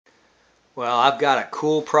Well, I've got a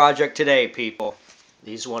cool project today, people.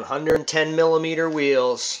 These 110 millimeter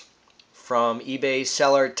wheels from eBay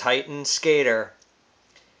seller Titan Skater,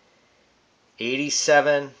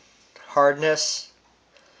 87 hardness,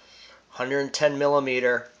 110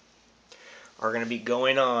 millimeter, are going to be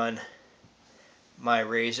going on my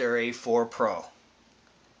Razor A4 Pro.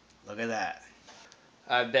 Look at that.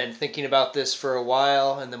 I've been thinking about this for a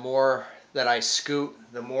while, and the more that I scoot,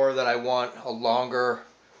 the more that I want a longer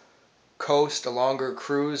coast, a longer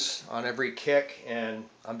cruise on every kick, and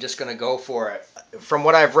I'm just going to go for it. From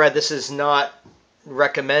what I've read, this is not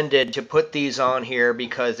recommended to put these on here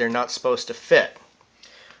because they're not supposed to fit.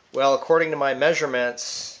 Well, according to my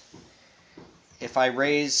measurements, if I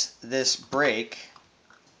raise this brake,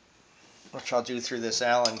 which I'll do through this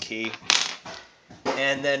Allen key,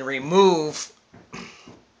 and then remove,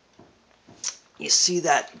 you see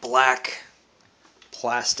that black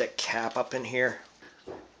plastic cap up in here?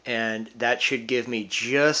 And that should give me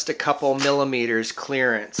just a couple millimeters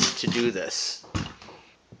clearance to do this.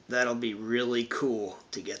 That'll be really cool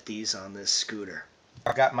to get these on this scooter.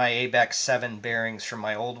 I've got my ABEC 7 bearings from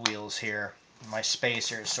my old wheels here, my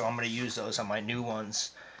spacers, so I'm going to use those on my new ones.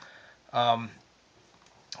 All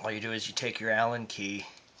you do is you take your Allen key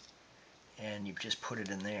and you just put it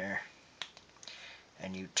in there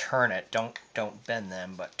and you turn it. Don't bend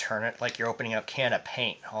them, but turn it like you're opening a can of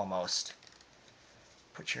paint almost.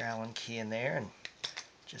 Put your Allen key in there and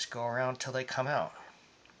just go around till they come out.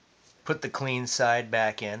 Put the clean side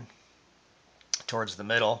back in towards the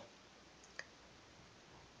middle,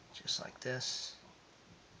 just like this.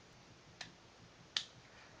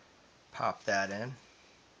 Pop that in.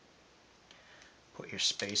 Put your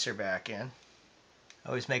spacer back in.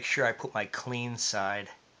 Always make sure I put my clean side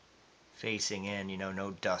facing in, you know,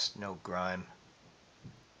 no dust, no grime.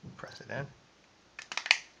 Press it in.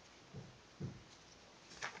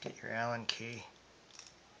 Get your Allen key.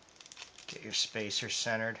 Get your spacer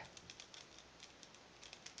centered.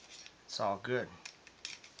 It's all good.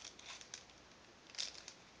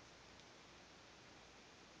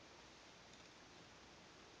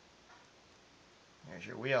 There's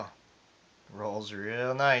your wheel. Rolls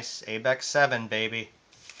real nice. ABEC 7, baby.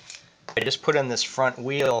 I just put in this front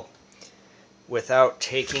wheel without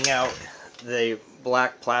taking out the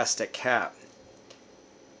black plastic cap.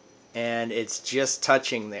 And it's just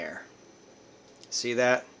touching there. See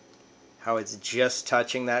that? How it's just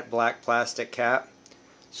touching that black plastic cap?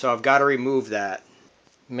 So I've got to remove that.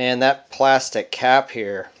 Man, that plastic cap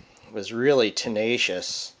here was really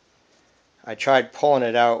tenacious. I tried pulling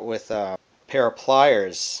it out with a pair of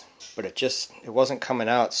pliers, but it wasn't coming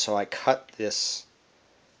out, so I cut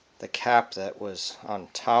the cap that was on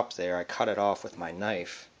top there, I cut it off with my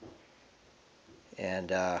knife.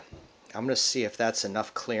 And I'm going to see if that's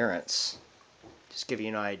enough clearance. Just give you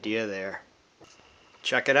an idea there.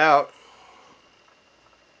 Check it out.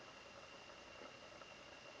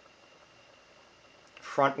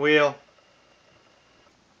 Front wheel,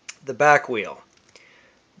 the back wheel.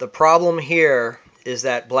 The problem here is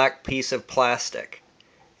that black piece of plastic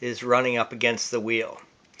is running up against the wheel.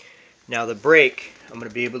 Now the brake, I'm going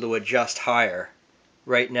to be able to adjust higher.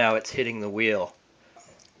 Right now it's hitting the wheel.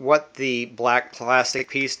 What the black plastic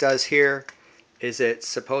piece does here is it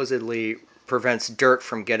supposedly prevents dirt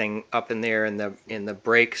from getting up in there in the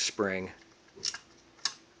brake spring.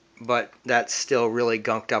 But that's still really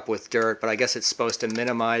gunked up with dirt, but I guess it's supposed to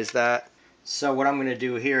minimize that. So what I'm going to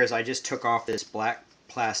do here is I just took off this black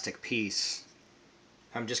plastic piece.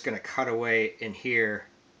 I'm just going to cut away in here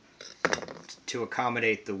to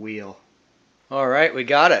accommodate the wheel. Alright, we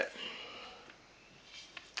got it.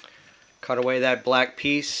 Cut away that black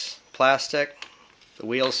piece, plastic. The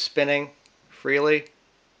wheel's spinning freely.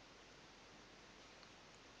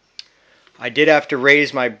 I did have to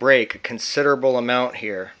raise my brake a considerable amount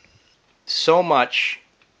here. So much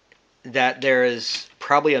that there is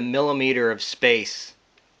probably a millimeter of space.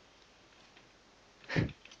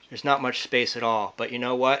 There's not much space at all, but you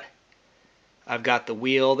know what? I've got the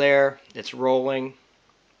wheel there, it's rolling,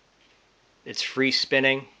 it's free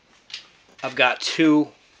spinning. I've got two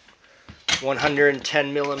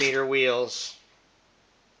 110 millimeter wheels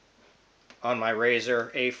on my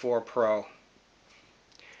Razor A4 Pro,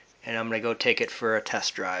 and I'm going to go take it for a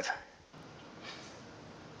test drive.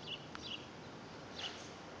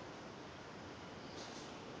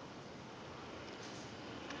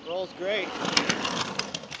 Rolls great.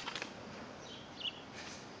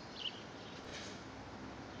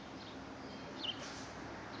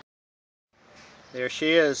 There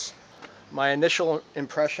she is. My initial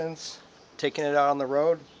impressions, taking it out on the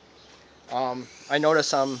road. I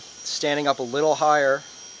notice I'm standing up a little higher,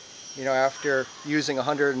 you know, after using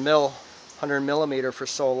 100 mil 100 millimeter for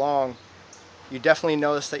so long, you definitely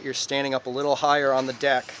notice that you're standing up a little higher on the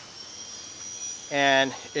deck,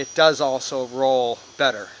 and it does also roll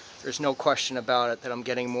better. There's no question about it that I'm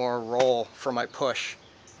getting more roll for my push.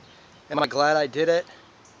 Am I glad I did it?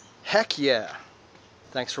 Heck yeah!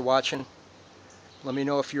 Thanks for watching. Let me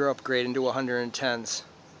know if you're upgrading to 110s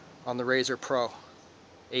on the Razor Pro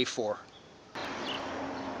A4.